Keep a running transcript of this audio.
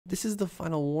This is the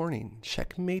final warning.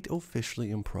 Checkmate officially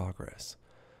in progress.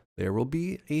 There will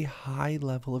be a high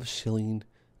level of shilling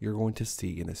you're going to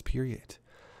see in this period.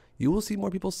 You will see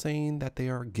more people saying that they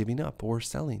are giving up or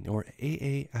selling or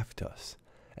AAF'd us,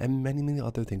 and many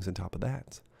other things on top of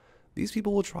that. These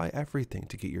people will try everything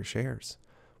to get your shares.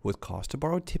 With cost to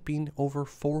borrow tipping over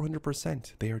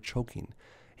 400%, they are choking.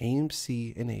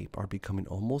 AMC and APE are becoming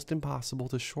almost impossible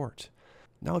to short.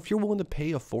 Now, if you're willing to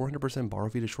pay a 400% borrow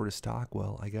fee to short a stock,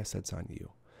 well, I guess that's on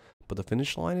you. But the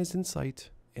finish line is in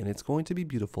sight, and it's going to be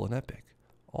beautiful and epic.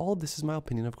 All of this is my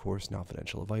opinion, of course, not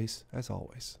financial advice, as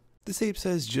always. This ape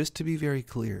says, just to be very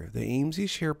clear, the AMC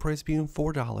share price being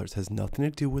 $4 has nothing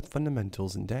to do with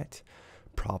fundamentals and debt.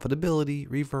 Profitability,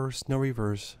 reverse,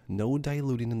 no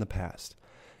diluting in the past.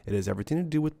 It has everything to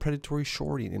do with predatory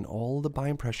shorting and all the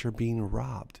buying pressure being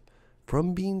robbed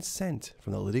from being sent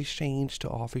from the lit exchange to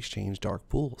off-exchange dark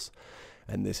pools.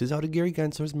 And this is out of Gary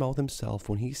Gensler's mouth himself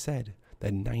when he said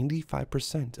that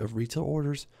 95% of retail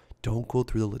orders don't go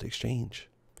through the lit exchange.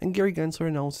 And Gary Gensler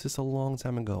announced this a long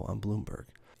time ago on Bloomberg.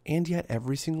 And yet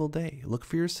every single day, look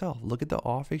for yourself, look at the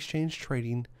off-exchange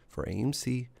trading for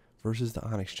AMC versus the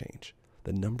on-exchange.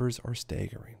 The numbers are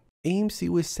staggering. AMC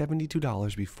was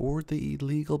 $72 before the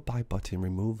illegal buy button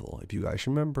removal. If you guys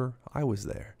remember, I was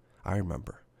there. I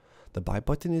remember. The buy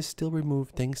button is still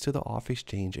removed thanks to the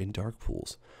off-exchange and dark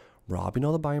pools, robbing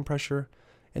all the buying pressure,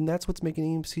 and that's what's making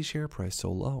AMC share price so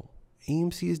low.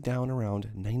 AMC is down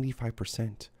around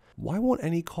 95%. Why won't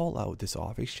any call out this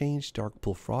off-exchange dark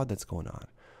pool fraud that's going on?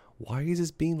 Why is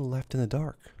this being left in the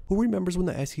dark? Who remembers when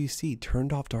the SEC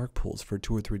turned off dark pools for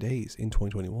 2 or 3 days in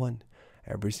 2021?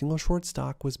 Every single short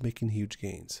stock was making huge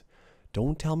gains.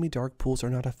 Don't tell me dark pools are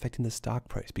not affecting the stock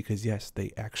price, because yes,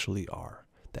 they actually are.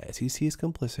 The SEC is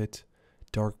complicit.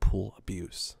 Dark pool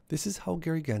abuse. This is how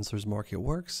Gary Gensler's market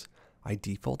works. I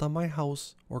default on my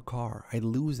house or car. I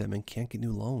lose them and can't get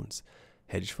new loans.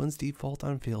 Hedge funds default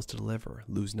on fails to deliver,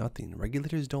 lose nothing.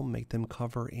 Regulators don't make them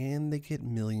cover, and they get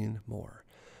million more.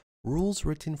 Rules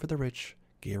written for the rich.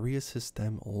 Gary assists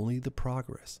them. Only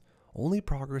progress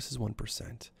is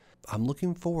 1%. I'm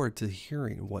looking forward to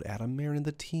hearing what Adam Marin and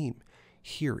the team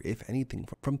hear, if anything,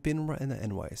 from FINRA and the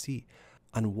NYSE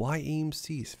on why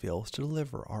AMC's fails to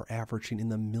deliver are averaging in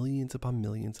the millions upon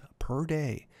millions per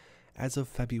day as of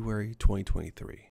February 2023.